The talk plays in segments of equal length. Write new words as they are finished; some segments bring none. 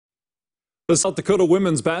The South Dakota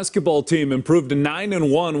women's basketball team improved to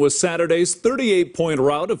 9-1 with Saturday's 38-point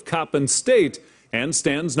rout of Coppin State and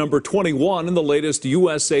stands number 21 in the latest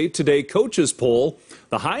USA Today coaches poll,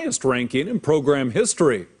 the highest ranking in program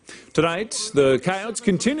history. Tonight, the Coyotes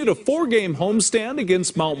continued a four-game homestand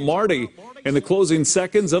against Mount Marty. In the closing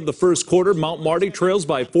seconds of the first quarter, Mount Marty trails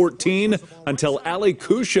by 14 until Ali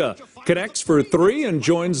Kusha connects for three and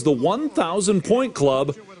joins the 1,000-point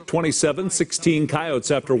club. 27-16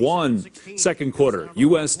 Coyotes after one. Second quarter,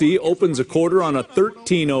 USD opens a quarter on a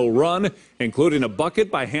 13-0 run, including a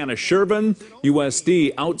bucket by Hannah Shervin.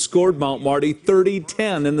 USD outscored Mount Marty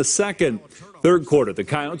 30-10 in the second. Third quarter, the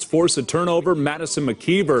Coyotes force a turnover. Madison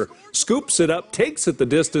McKeever scoops it up, takes it the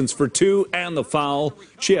distance for two, and the foul.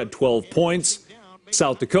 She had 12 points.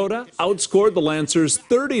 South Dakota outscored the Lancers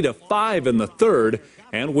 30-5 in the third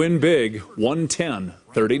and win big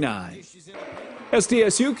 110-39.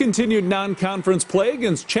 SDSU continued non-conference play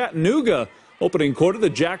against Chattanooga. Opening quarter, the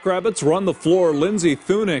Jackrabbits run the floor. Lindsey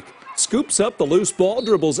Thunick scoops up the loose ball,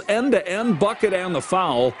 dribbles end-to-end, bucket and the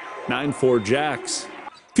foul. 9-4 Jacks.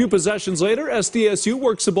 Few possessions later, SDSU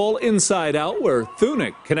works the ball inside out, where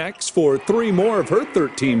Thunick connects for three more of her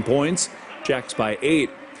 13 points. Jacks by 8.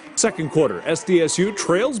 Second quarter, SDSU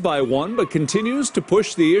trails by 1 but continues to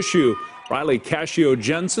push the issue. Riley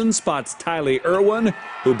Cascio-Jensen spots Tylee Irwin,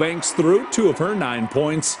 who banks through 2 of her 9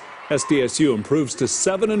 points. SDSU improves to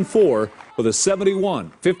 7-4 with a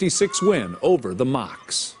 71-56 win over the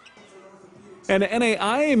Mocs. An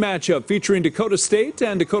NAIA matchup featuring Dakota State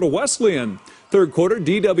and Dakota Wesleyan. Third quarter,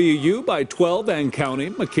 DWU by 12 and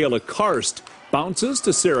counting. Michaela Karst bounces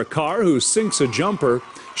to Sarah Carr, who sinks a jumper.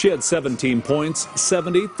 She had 17 points,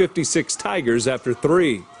 70-56 Tigers after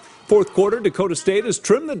 3. Fourth quarter, Dakota State has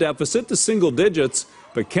trimmed the deficit to single digits,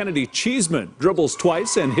 but Kennedy Cheeseman dribbles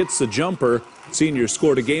twice and hits the jumper. Senior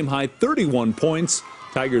scored a game-high 31 points,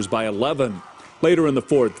 Tigers by 11. Later in the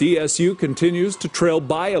fourth, DSU continues to trail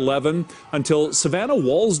by 11 until Savannah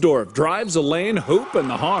Walsdorf drives a lane, hoop, and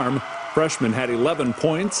the harm. Freshman had 11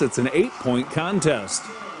 points. It's an 8-point contest.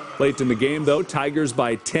 Late in the game, though, Tigers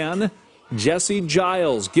by 10. Jessie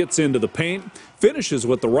Giles gets into the paint, finishes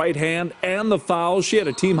with the right hand and the foul. She had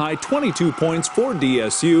a team-high 22 points for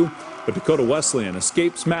DSU, but Dakota Wesleyan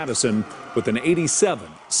escapes Madison with an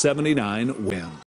 87-79 win.